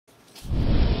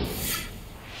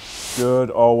Good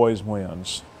always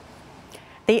wins.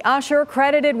 The usher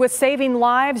credited with saving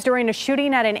lives during a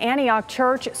shooting at an Antioch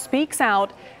church speaks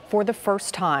out for the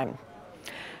first time.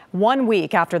 1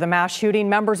 week after the mass shooting,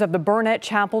 members of the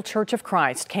BurnetteChapel Church of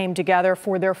Christ came together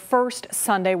for their first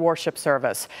Sunday worship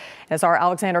service. As our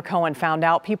Alexander Cohen found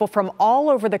out, people from all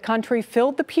over the country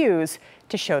filled the pews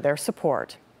to show their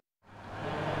support.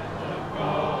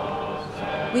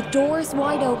 With doors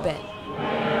wide open,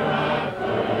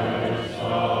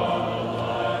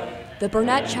 the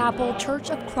BurnetteChapel Church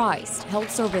of Christ held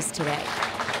service today.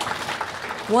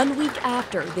 1 week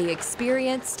after they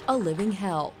experienced a living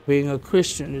hell. Being a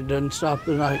Christian, it doesn't stop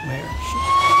the nightmares.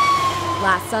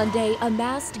 Last Sunday, a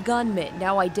masked gunman,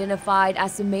 now identified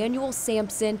as Emmanuel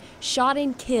Sampson, shot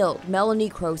and killed Melanie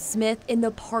Crow Smith in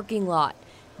the parking lot.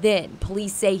 Then,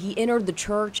 police say he entered the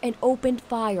church and opened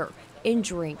fire,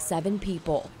 injuring 7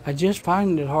 people. I just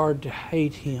find it hard to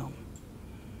hate him.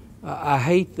 I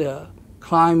hate the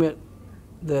climate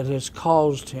that has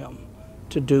caused him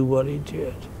to do what he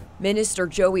did. Minister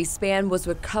Joey Spann was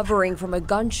recovering from a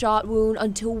gunshot wound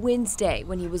until Wednesday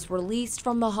when he was released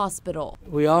from the hospital.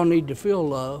 We all need to feel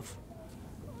love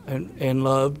and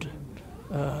loved,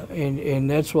 and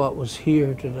that's what was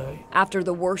here today. After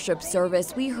the worship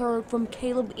service, we heard from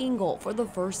Caleb Engel for the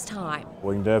first time.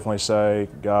 We can definitely say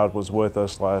God was with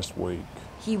us last week.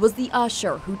 He was the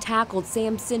usher who tackled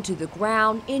Sampson to the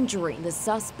ground, injuring the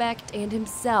suspect and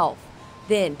himself.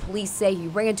 Then police say he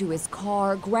ran to his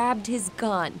car, grabbed his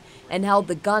gun, and held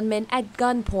the gunman at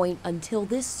gunpoint until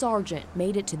this sergeant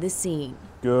made it to the scene.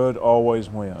 Good always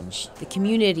wins. The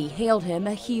community hailed him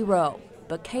a hero,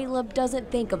 but Caleb doesn't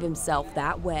think of himself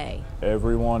that way.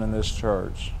 Everyone in this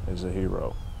church is a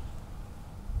hero.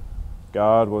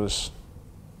 God was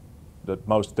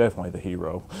most definitely the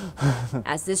hero.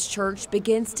 As this church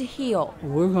begins to heal,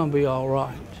 We're going to be all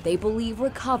right. they believe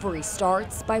recovery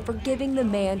starts by forgiving the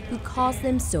man who caused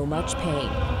them so much pain.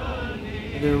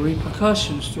 There are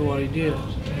repercussions to what he did.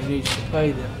 He needs to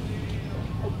pay them.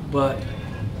 But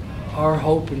our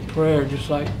hope and prayer, just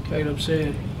like Caleb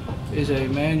said, is that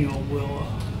Emmanuel will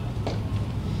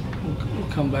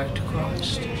come back to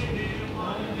Christ.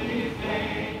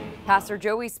 Pastor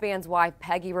Joey Spann's wife,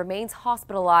 Peggy, remains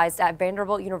hospitalized at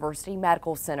Vanderbilt University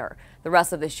Medical Center. The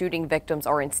rest of the shooting victims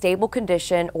are in stable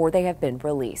condition or they have been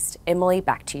released. Emily,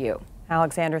 back to you.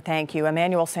 Alexander, thank you.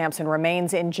 Emmanuel Sampson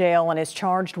remains in jail and is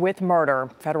charged with murder.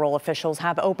 Federal officials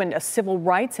have opened a civil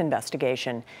rights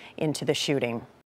investigation into the shooting.